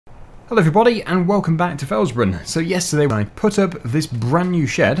Hello everybody and welcome back to Felsbrunn. So yesterday when I put up this brand new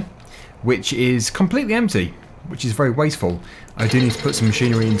shed, which is completely empty, which is very wasteful, I do need to put some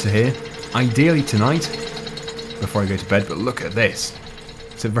machinery into here, ideally tonight, before I go to bed, but look at this.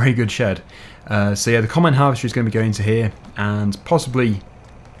 It's a very good shed. So yeah, the combine harvester is going to be going into here, and possibly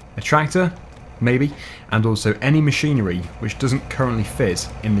a tractor, maybe, and also any machinery which doesn't currently fit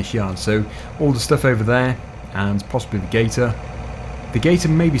in this yard. So all the stuff over there, and possibly the gator. The gator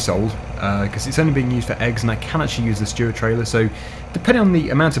may be sold, because it's only being used for eggs, and I can actually use the Stewart trailer, so depending on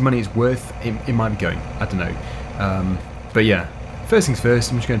the amount of money it's worth, it might be going. I don't know. But yeah, first things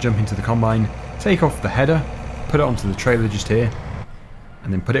first, I'm just going to jump into the combine, take off the header, put it onto the trailer just here,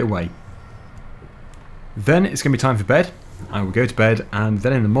 and then put it away. Then it's going to be time for bed. I will go to bed, and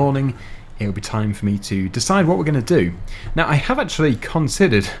then in the morning, it will be time for me to decide what we're going to do. Now, I have actually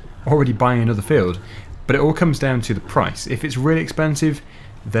considered already buying another field, but it all comes down to the price. If it's really expensive,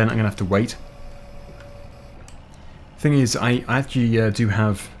 then I'm going to have to wait. Thing is, I actually do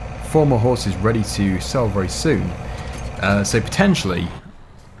have 4 more horses ready to sell very soon. So potentially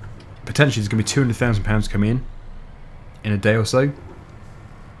there's going to be £200,000 coming in a day or so.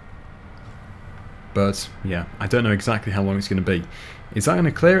 But yeah, I don't know exactly how long it's going to be. Is that going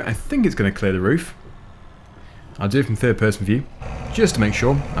to clear it? I think it's going to clear the roof. I'll do it from third person view, just to make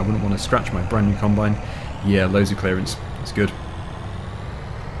sure. I wouldn't want to scratch my brand new combine. Yeah, loads of clearance. It's good.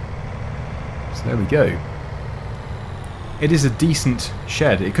 So there we go. It is a decent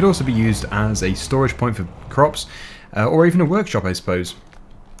shed. It could also be used as a storage point for crops, or even a workshop, I suppose.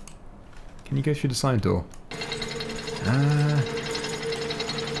 Can you go through the side door? I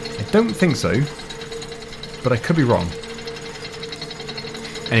don't think so, but I could be wrong.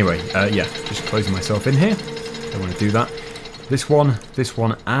 Anyway, yeah, just closing myself in here. Don't want to do that. This one,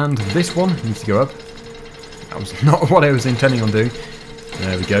 and this one needs to go up. That was not what I was intending on doing.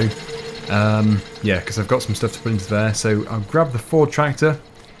 There we go. Yeah, because I've got some stuff to put into there. So I'll grab the Ford tractor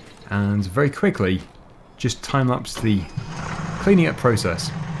and very quickly just time-lapse the cleaning up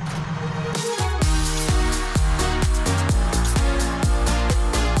process.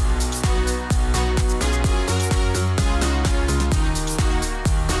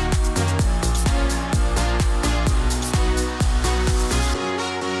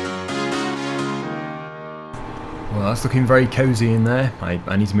 Well, that's looking very cozy in there.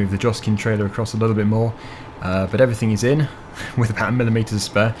 I need to move the Joskin trailer across a little bit more, but everything is in with about a millimetre to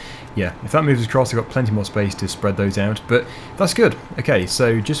spare. Yeah, if that moves across, I've got plenty more space to spread those out, but that's good. Okay,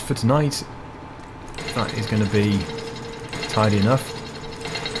 so just for tonight, that is going to be tidy enough.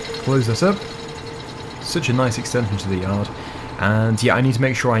 Close this up. Such a nice extension to the yard. And yeah, I need to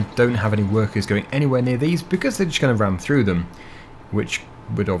make sure I don't have any workers going anywhere near these, because they're just going to ram through them, which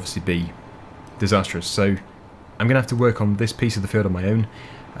would obviously be disastrous. So I'm going to have to work on this piece of the field on my own,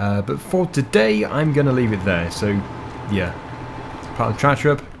 but for today I'm going to leave it there. So yeah, part of the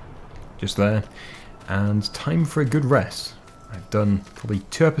tractor up, just there, and time for a good rest. I've done probably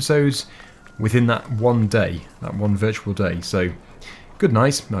 2 episodes within that one day, that one virtual day, so good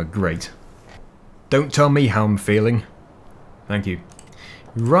night. Oh great, don't tell me how I'm feeling. Thank you.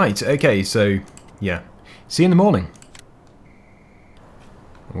 Right, okay, so yeah, see you in the morning.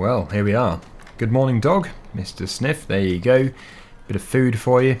 Well, here we are. Good morning, dog. Mr. Sniff, there you go. Bit of food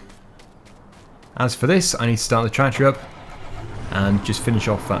for you. As for this, I need to start the tractor up and just finish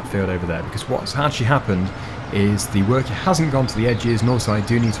off that field over there, because what's actually happened is the worker hasn't gone to the edges, and also I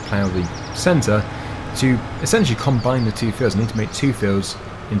do need to plough the centre to essentially combine the 2 fields. I need to make 2 fields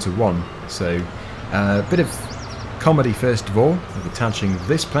into one. So a bit of comedy first of all, with attaching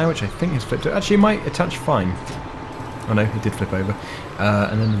this plough, which I think has flipped over. Actually, it might attach fine. Oh no, it did flip over.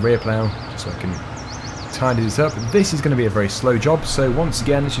 And then the rear plough, so I can tidy this up. This is going to be a very slow job, so once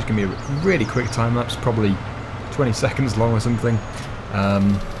again, it's just going to be a really quick time lapse, probably 20 seconds long or something.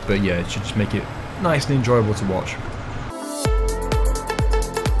 But yeah, it should just make it nice and enjoyable to watch.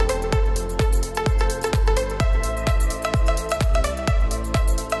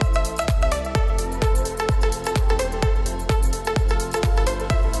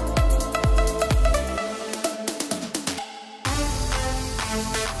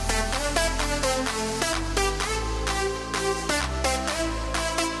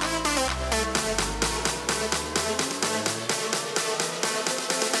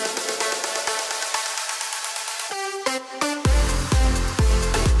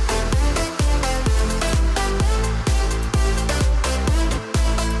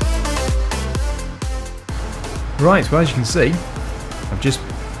 Right, well as you can see, I've just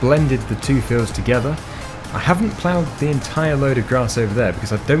blended the 2 fields together. I haven't ploughed the entire load of grass over there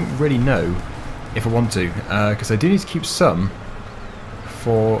because I don't really know if I want to, because I do need to keep some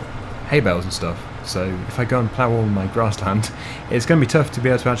for hay bales and stuff. So if I go and plough all my grassland, it's going to be tough to be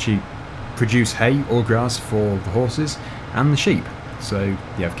able to actually produce hay or grass for the horses and the sheep. So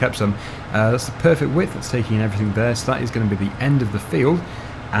yeah, I've kept some. That's the perfect width. That's taking in everything there. So that is going to be the end of the field.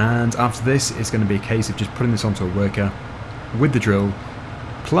 And after this, it's going to be a case of just putting this onto a worker with the drill,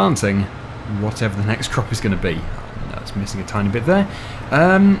 planting whatever the next crop is going to be. That's missing a tiny bit there.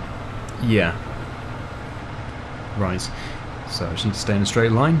 Yeah. Right. So I just need to stay in a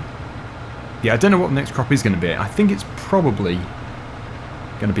straight line. Yeah, I don't know what the next crop is going to be. I think it's probably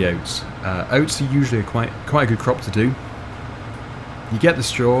going to be oats. Oats are usually quite a good crop to do. You get the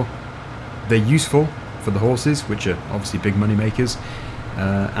straw. They're useful for the horses, which are obviously big money makers,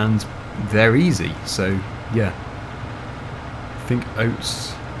 and they're easy. So yeah, I think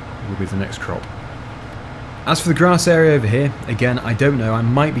oats will be the next crop. As for the grass area over here, again, I don't know. I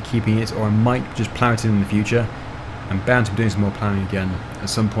might be keeping it, or I might just plough it in the future. I'm bound to be doing some more ploughing again at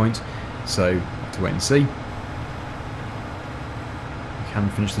some point, so I'll have to wait and see. We can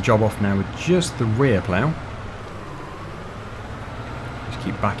finish the job off now with just the rear plough. Just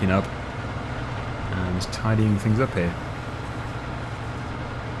keep backing up and just tidying things up here.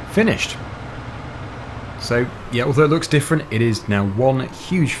 Finished. So yeah, although it looks different, it is now one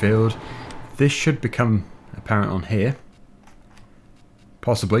huge field. This should become apparent on here,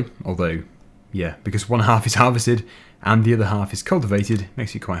 possibly, although yeah, because one half is harvested and the other half is cultivated,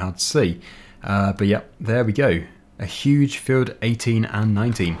 makes it quite hard to see. But yeah, there we go. A huge field 18 and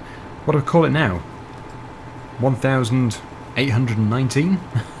 19. What do I call it now? 1,819?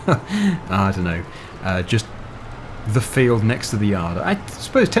 I don't know. Just the field next to the yard. I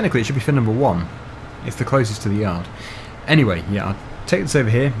suppose technically it should be field number 1. It's the closest to the yard. Anyway, yeah, I'll take this over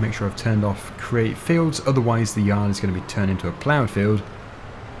here, make sure I've turned off create fields, otherwise the yard is going to be turned into a ploughed field.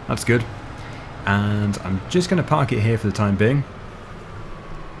 That's good. And I'm just going to park it here for the time being.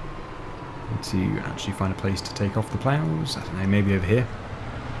 Need to actually find a place to take off the ploughs. I don't know, maybe over here.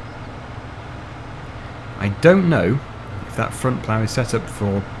 I don't know if that front plough is set up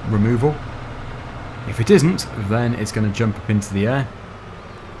for removal. If it isn't, then it's going to jump up into the air,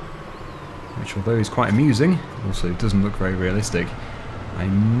 which, although is quite amusing, also doesn't look very realistic. I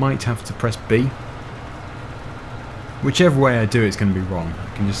might have to press B. Whichever way I do, it's going to be wrong.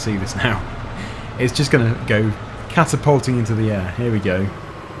 I can just see this now. It's just going to go catapulting into the air. Here we go.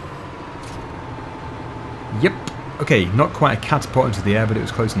 Yep. Okay, not quite a catapult into the air, but it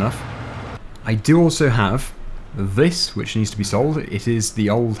was close enough. I do also have this, which needs to be sold. It is the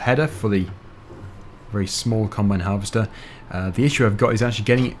old header for the very small combine harvester. The issue I've got is actually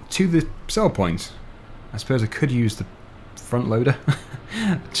getting it to the sell point. I suppose I could use the front loader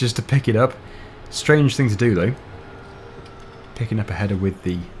just to pick it up. Strange thing to do though, picking up a header with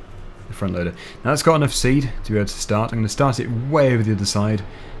the front loader. Now it's got enough seed to be able to start. I'm going to start it way over the other side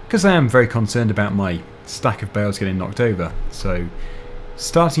because I am very concerned about my stack of bales getting knocked over. So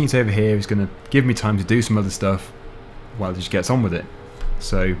starting it over here is going to give me time to do some other stuff while it just gets on with it.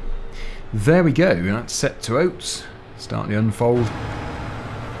 So there we go, that's set to oats. Start the unfold.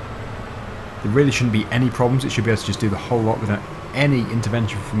 There really shouldn't be any problems. It should be able to just do the whole lot without any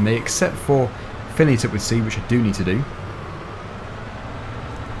intervention from me, except for filling it up with seed, which I do need to do.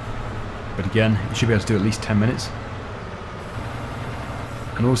 But again, it should be able to do at least 10 minutes.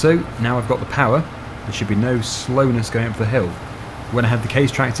 And also, now I've got the power, there should be no slowness going up the hill. When I had the case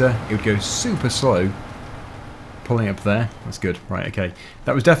tractor, it would go super slow, pulling up there. That's good. Right, okay.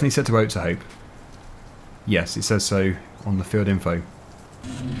 That was definitely set to oats, I hope. Yes, it says so on the field info.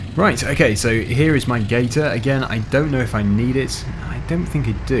 Right, okay, so here is my gator. Again, I don't know if I need it. I don't think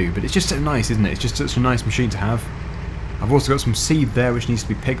I do, but it's just so nice, isn't it? It's just such a nice machine to have. I've also got some seed there which needs to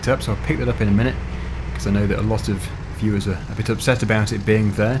be picked up, so I'll pick that up in a minute, because I know that a lot of viewers are a bit upset about it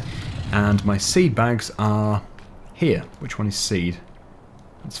being there. And my seed bags are here. Which one is seed?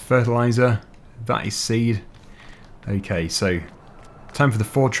 That's fertilizer. That is seed. Okay, so time for the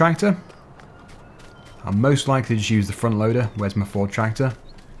Ford tractor. I'll most likely just use the front loader. Where's my Ford tractor?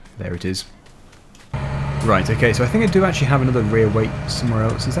 There it is. Right, okay, so I think I do actually have another rear weight somewhere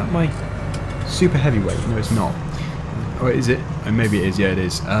else. Is that my super heavyweight? No, it's not. Oh, is it? Oh, maybe it is, yeah it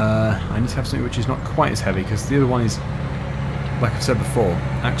is. I need to have something which is not quite as heavy, because the other one is, like I've said before,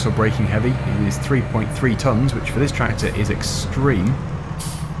 axle braking heavy. It is 3.3 tons, which for this tractor is extreme.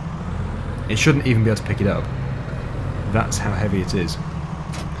 It shouldn't even be able to pick it up. That's how heavy it is.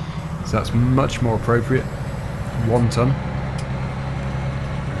 So that's much more appropriate. 1 ton.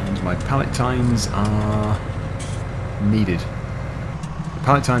 And my pallet tines are needed. The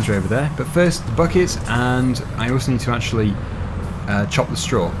pallet tines are over there, but first the bucket, and I also need to actually chop the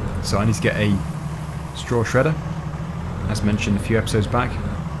straw. So I need to get a straw shredder, as mentioned a few episodes back.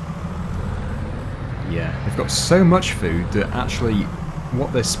 Yeah, they've got so much food that actually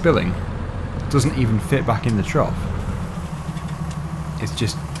what they're spilling doesn't even fit back in the trough. It's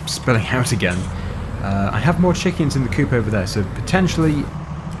just spilling out again. I have more chickens in the coop over there, so potentially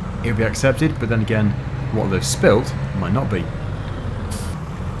it'll be accepted, but then again, what they've spilt might not be.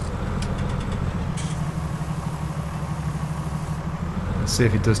 Let's see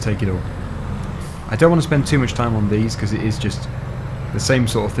if it does take it all. I don't want to spend too much time on these because it is just the same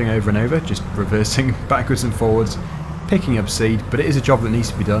sort of thing over and over, just reversing backwards and forwards, picking up seed, but it is a job that needs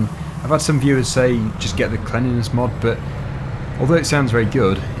to be done. I've had some viewers say just get the cleanliness mod, but although it sounds very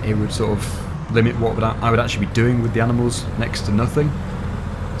good, it would sort of limit what I would actually be doing with the animals next to nothing.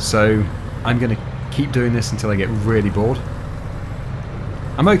 So I'm going to keep doing this until I get really bored.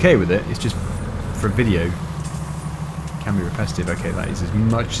 I'm okay with it, it's just for a video. Can be repetitive. Okay, that is as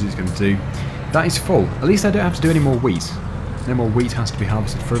much as it's going to do. That is full. At least I don't have to do any more wheat. No more wheat has to be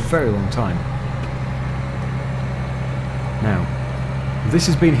harvested for a very long time. Now, this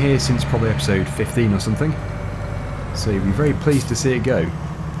has been here since probably episode 15 or something, so you'll be very pleased to see it go.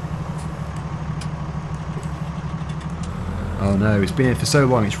 Oh no, it's been here for so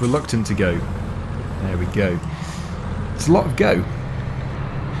long, it's reluctant to go. There we go. It's a lot of go.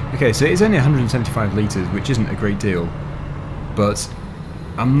 Okay, so it's only 175 litres, which isn't a great deal, but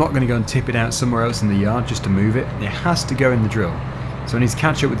I'm not going to go and tip it out somewhere else in the yard just to move it. It has to go in the drill. So I need to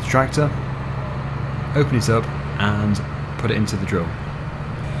catch up with the tractor, open it up, and put it into the drill.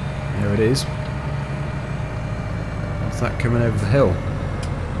 There it is. What's that coming over the hill?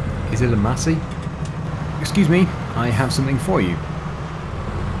 Is it a Massey? Excuse me, I have something for you.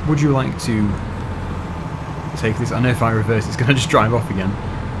 Would you like to take this? I know if I reverse it's going to just drive off again.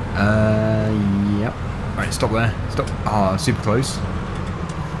 Yep. Alright, stop there. Stop. Ah, super close.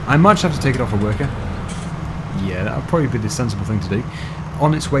 I might just have to take it off a worker. Yeah, that would probably be the sensible thing to do.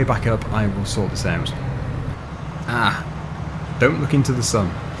 On its way back up, I will sort this out. Ah, don't look into the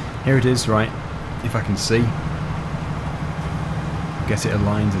sun. Here it is, right, if I can see. Get it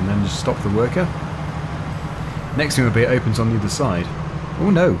aligned and then just stop the worker. Next thing will be it opens on the other side. Oh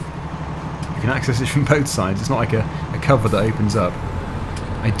no, you can access it from both sides. It's not like a cover that opens up.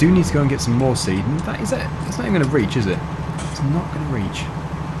 I do need to go and get some more seed, and it's not even going to reach, is it? It's not going to reach.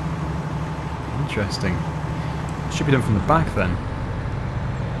 Interesting. Should be done from the back then.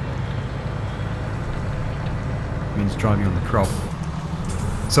 Means driving on the crop.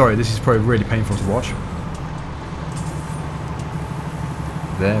 Sorry, this is probably really painful to watch.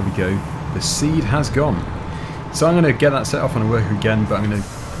 There we go. The seed has gone. So I'm going to get that set off on a worker again, but I'm going to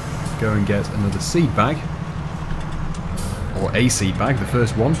go and get another seed bag. Or a seed bag, the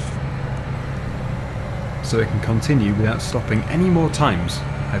first one. So it can continue without stopping any more times.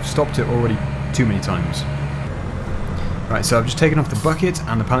 I've stopped it already too many times. Right, so I've just taken off the bucket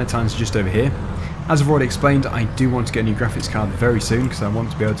and the pallet tines are just over here. As I've already explained, I do want to get a new graphics card very soon because I want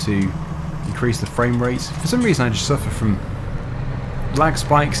to be able to increase the frame rate. For some reason I just suffer from lag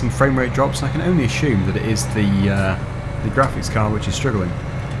spikes and frame rate drops, and I can only assume that it is the graphics card which is struggling.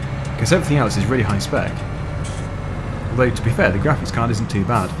 Because everything else is really high spec. Although, to be fair, the graphics card isn't too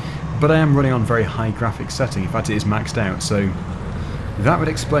bad. But I am running on very high graphics setting. In fact, it is maxed out, so that would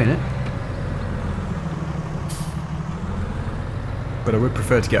explain it. But I would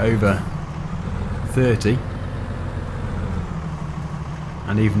prefer to get over 30.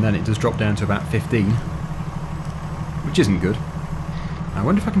 And even then it does drop down to about 15. Which isn't good. I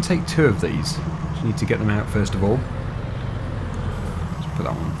wonder if I can take two of these. Just need to get them out first of all. Let's put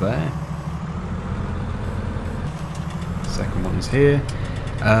that one there. Second one is here.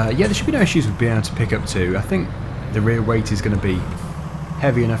 Yeah, there should be no issues with being able to pick up two. I think the rear weight is going to be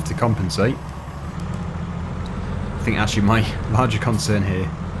heavy enough to compensate. I think actually my larger concern here,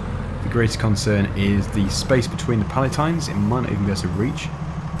 the greatest concern, is the space between the pallet tines. It might not even be able to reach.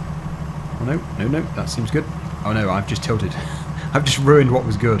 Oh no, that seems good. Oh no, I've just tilted. I've just ruined what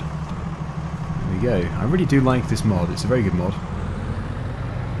was good. There we go. I really do like this mod. It's a very good mod.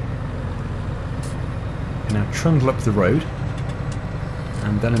 Now trundle up the road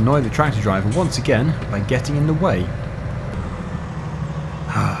and then annoy the tractor driver once again by getting in the way.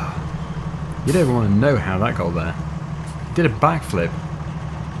 You don't even want to know how that got there. It did a backflip.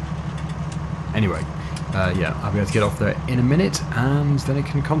 Anyway, yeah, I'll be able to get off there in a minute and then it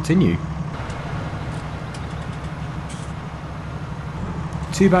can continue.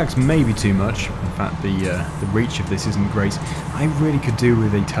 2 bags may be too much. In fact, the reach of this isn't great. I really could do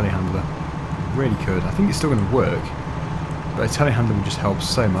with a telehandler. Really could. I think it's still going to work, but a telehandler would just help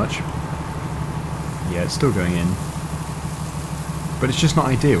so much. Yeah, it's still going in, but it's just not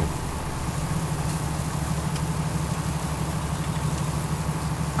ideal.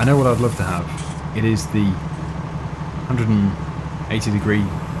 I know what I'd love to have. it is the 180 degree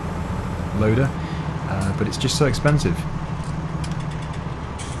loader, but it's just so expensive.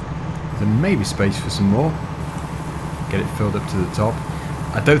 There may be space for some more. Get it filled up to the top.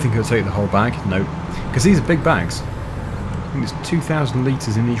 I don't think it'll take the whole bag, no, because these are big bags. I think there's 2,000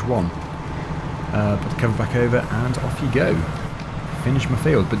 litres in each one. Put the cover back over and off you go. Finish my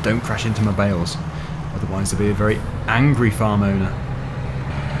field, but don't crash into my bales. Otherwise there'll be a very angry farm owner.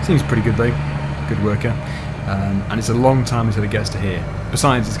 Seems pretty good though. Good worker. And it's a long time until it gets to here.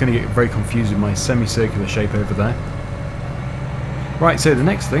 Besides, it's going to get very confused with my semicircular shape over there. Right, so the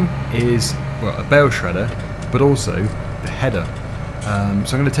next thing is, well, a bale shredder, but also the header. So I'm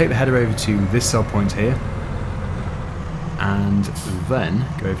going to take the header over to this sell point here, and then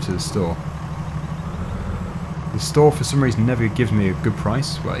go over to the store. The store for some reason never gives me a good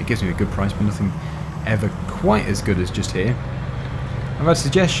price. Well, it gives me a good price, but nothing ever quite as good as just here. I've had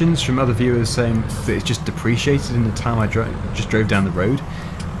suggestions from other viewers saying that it's just depreciated in the time I just drove down the road,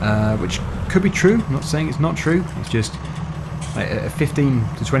 which could be true. I'm not saying it's not true. It's just like a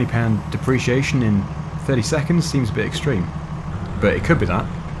 £15 to £20 depreciation in 30 seconds seems a bit extreme. But it could be that.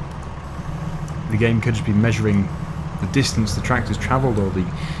 The game could just be measuring the distance the tractor's travelled or the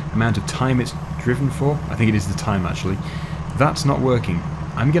amount of time it's driven for. I think it is the time actually. That's not working.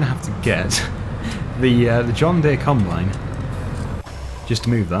 I'm going to have to get the John Deere Combine just to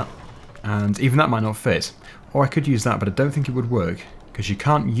move that, and even that might not fit. Or I could use that, but I don't think it would work because you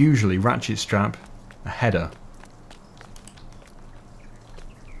can't usually ratchet strap a header.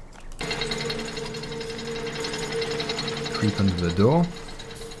 Creep under the door.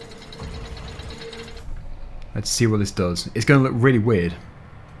 Let's see what this does. It's going to look really weird,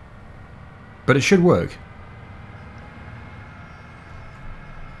 but it should work.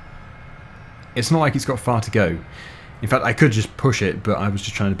 It's not like it's got far to go. In fact, I could just push it, but I was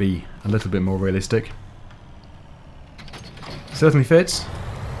just trying to be a little bit more realistic. Certainly fits.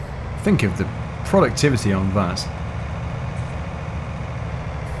 Think of the productivity on that.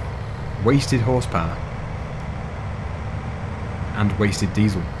 Wasted horsepower. And wasted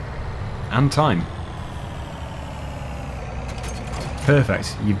diesel. And time.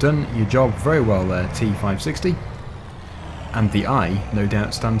 Perfect. You've done your job very well there, T560. And the I, no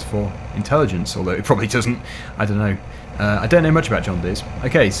doubt, stands for intelligence, although it probably doesn't. I don't know. I don't know much about John Deere's.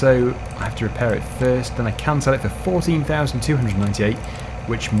 Okay, so I have to repair it first, then I can sell it for $14,298,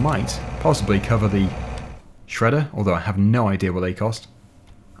 which might possibly cover the shredder, although I have no idea what they cost.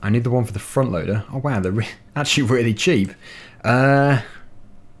 I need the one for the front loader. Oh wow, they're actually really cheap. I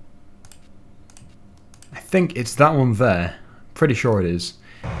think it's that one there. Pretty sure it is.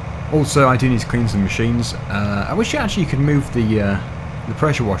 Also, I do need to clean some machines. I wish actually you could move the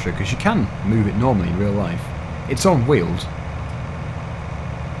pressure washer, because you can move it normally in real life. It's on wheels.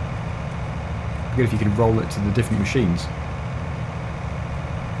 It'd be good if you could roll it to the different machines.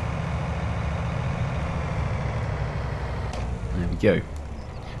 There we go.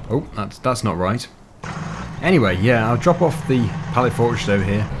 Oh, that's not right. Anyway, yeah, I'll drop off the pallet forage over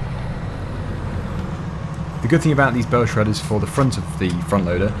here. The good thing about these bale shredders for the front of the front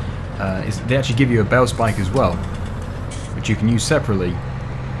loader is they actually give you a bale spike as well, which you can use separately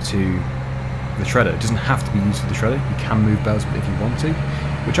to the shredder. It doesn't have to be used for the shredder. You can move bales if you want to,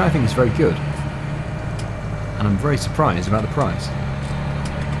 which I think is very good. And I'm very surprised about the price.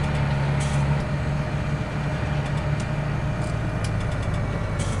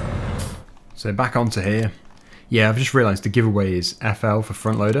 So back onto here. Yeah, I've just realised the giveaway is FL for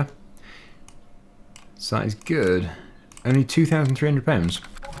front loader. So that is good. Only £2,300.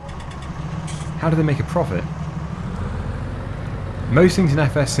 How do they make a profit? Most things in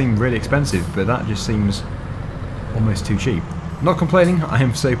FS seem really expensive, but that just seems almost too cheap. Not complaining, I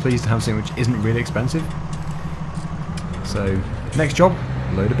am so pleased to have something which isn't really expensive. So, next job,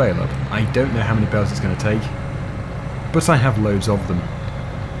 load a bale up. I don't know how many bales it's going to take, but I have loads of them.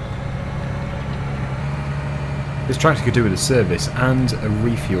 This tractor could do with a service and a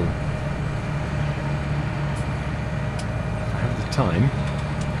refuel. If I have the time,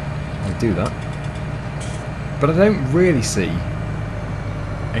 I'll do that. But I don't really see,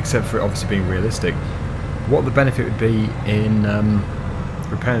 except for it obviously being realistic, what the benefit would be in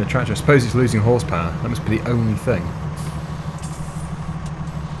repairing the tractor. I suppose it's losing horsepower. That must be the only thing.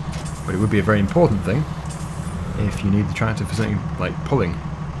 But it would be a very important thing if you need the tractor for something like pulling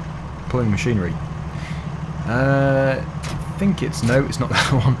machinery. I think it's... no, it's not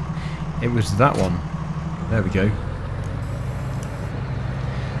that one. It was that one. There we go.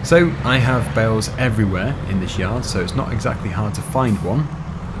 So, I have bales everywhere in this yard, so it's not exactly hard to find one.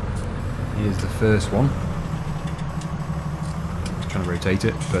 Here's the first one. Just trying to rotate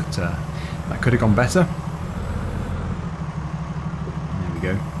it, but That could have gone better. There we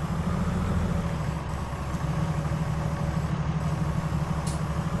go.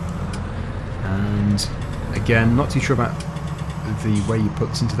 And again, not too sure about the way you put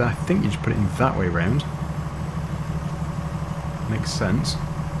this into that. I think you just put it in that way round. Makes sense.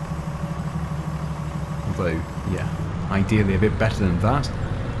 Although, yeah, ideally a bit better than that.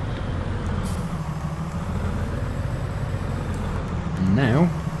 And now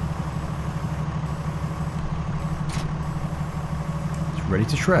it's ready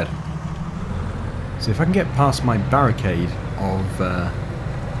to shred. So if I can get past my barricade of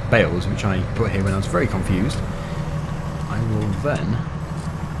bales, which I put here when I was very confused, I will then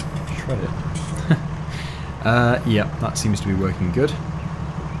shred it. Yeah, that seems to be working good.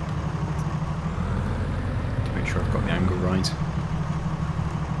 To make sure I've got the angle right.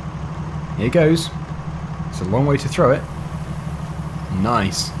 Here goes. It's a long way to throw it.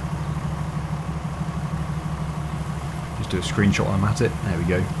 Nice. Just do a screenshot while I'm at it. There we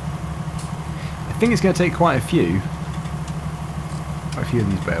go. I think it's going to take quite a few of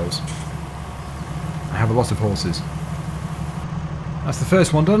these bales. I have a lot of horses. That's the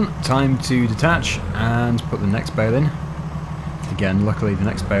first one done. Time to detach and put the next bale in. Again, luckily the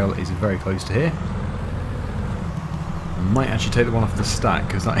next bale is very close to here. I might actually take the one off the stack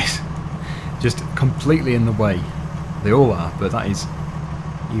because that is just completely in the way. They all are, but that is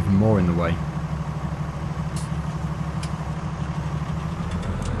even more in the way.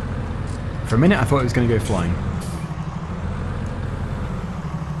 For a minute I thought it was going to go flying.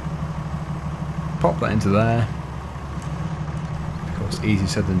 Pop that into there. Of course, easier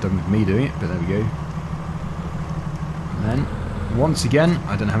said than done with me doing it, but there we go. And then, once again,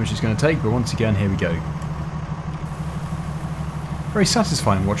 I don't know how much it's going to take, but once again, here we go. Very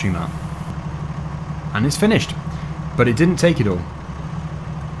satisfying watching that. And it's finished. But it didn't take it all.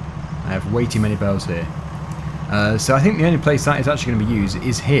 I have way too many bales here. So I think the only place that is actually going to be used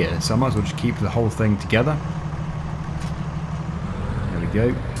is here, so I might as well just keep the whole thing together. There we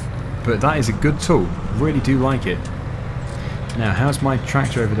go. But that is a good tool. Really do like it. Now, how's my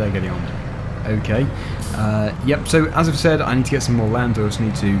tractor over there getting on? Okay. Yep, so as I've said, I need to get some more land. I also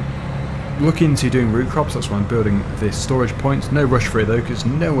need to look into doing root crops. That's why I'm building this storage point. No rush for it though, because it's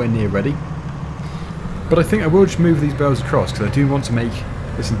nowhere near ready. But I think I will just move these bales across, because I do want to make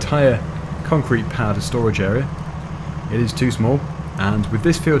this entire concrete pad a storage area. It is too small. And with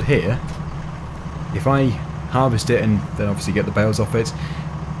this field here, if I harvest it and then obviously get the bales off it,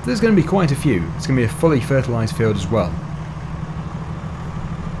 there's going to be quite a few. It's going to be a fully fertilised field as well.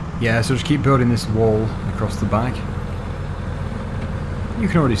 Yeah, so just keep building this wall across the back. You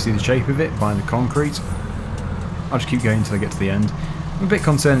can already see the shape of it by the concrete. I'll just keep going until I get to the end. I'm a bit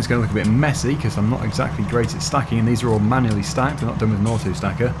concerned it's going to look a bit messy because I'm not exactly great at stacking, and these are all manually stacked. They're not done with an auto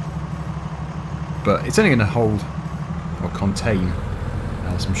stacker. But it's only going to hold or contain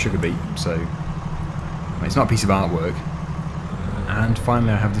some sugar beet, so it's not a piece of artwork. And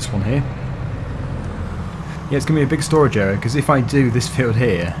finally I have this one here. Yeah, it's going to be a big storage area, because if I do this field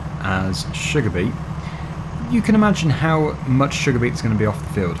here as sugar beet, you can imagine how much sugar beet is going to be off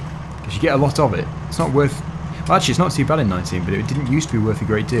the field. Because you get a lot of it. It's not worth... Well, actually, it's not too bad in 19, but it didn't used to be worth a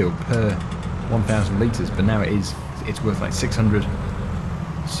great deal per 1,000 litres, but now it is. It's worth like 600 to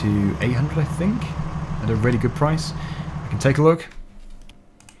 800, I think, at a really good price. I can take a look.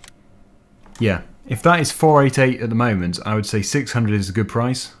 Yeah, if that is 488 at the moment, I would say 600 is a good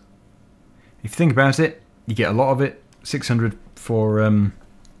price. If you think about it, you get a lot of it. 600 for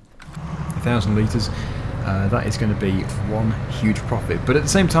 1,000 litres. That is going to be one huge profit. But at the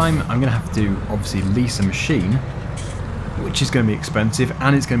same time, I'm going to have to obviously lease a machine, which is going to be expensive,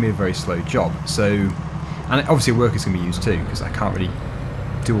 and it's going to be a very slow job. So, and obviously a worker's going to be used too, because I can't really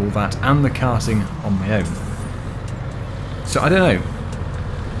do all that and the carting on my own. So I don't know.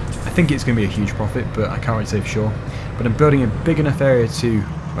 I think it's going to be a huge profit, but I can't really say for sure. But I'm building a big enough area to,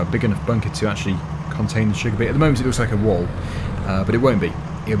 well, big enough bunker to actually contain the sugar beet. At the moment it looks like a wall, but it won't be.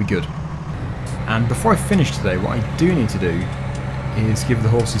 It'll be good. And before I finish today, what I do need to do is give the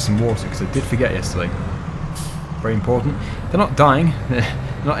horses some water, because I did forget yesterday. Very important. They're not dying, they're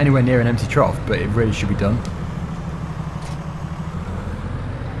not anywhere near an empty trough, but it really should be done.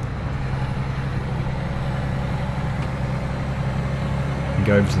 And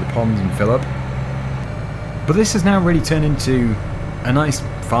go over to the ponds and fill up. But this has now really turned into a nice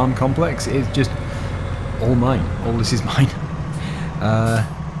farm complex. It's just all mine. All this is mine.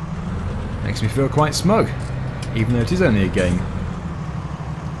 Makes me feel quite smug, even though it is only a game.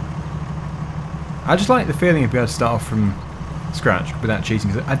 I just like the feeling of being able to start off from scratch without cheating,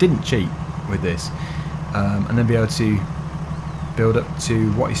 because I didn't cheat with this, and then be able to build up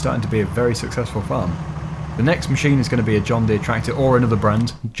to what is starting to be a very successful farm. The next machine is going to be a John Deere tractor or another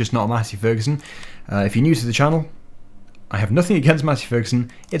brand, just not a Massey Ferguson. If you're new to the channel, I have nothing against Massey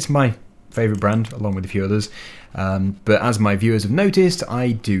Ferguson. It's my favourite brand, along with a few others. But as my viewers have noticed,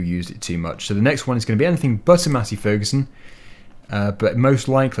 I do use it too much. So the next one is going to be anything but a Massey Ferguson, but most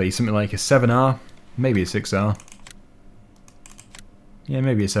likely something like a 7R, maybe a 6R. Yeah,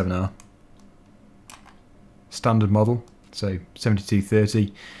 maybe a 7R. Standard model, so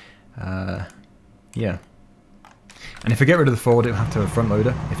 7230. Yeah. And if I get rid of the Ford, it'll have to have a front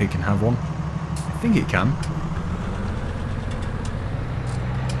loader, if it can have one. I think it can.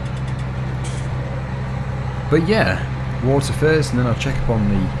 But yeah, water first, and then I'll check up on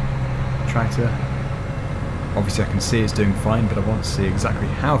the tractor. Obviously I can see it's doing fine, but I want to see exactly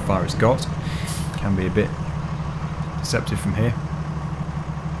how far it's got. It can be a bit deceptive from here.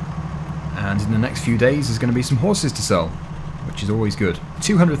 And in the next few days there's going to be some horses to sell, which is always good.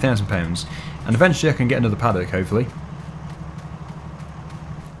 £200,000. And eventually I can get another paddock, hopefully.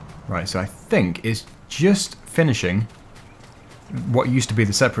 Right, so I think it's just finishing what used to be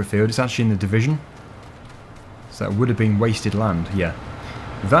the separate field. It's actually in the division. So that would have been wasted land, yeah.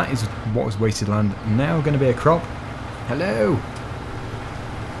 That is what was wasted land. Now going to be a crop. Hello!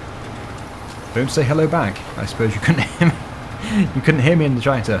 Don't say hello back. I suppose you couldn't hear me. You couldn't hear me in the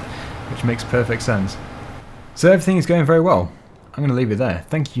tractor, which makes perfect sense. So everything is going very well. I'm going to leave it there.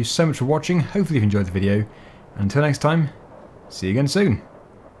 Thank you so much for watching. Hopefully you've enjoyed the video. And until next time, see you again soon.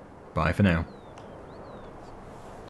 Bye for now.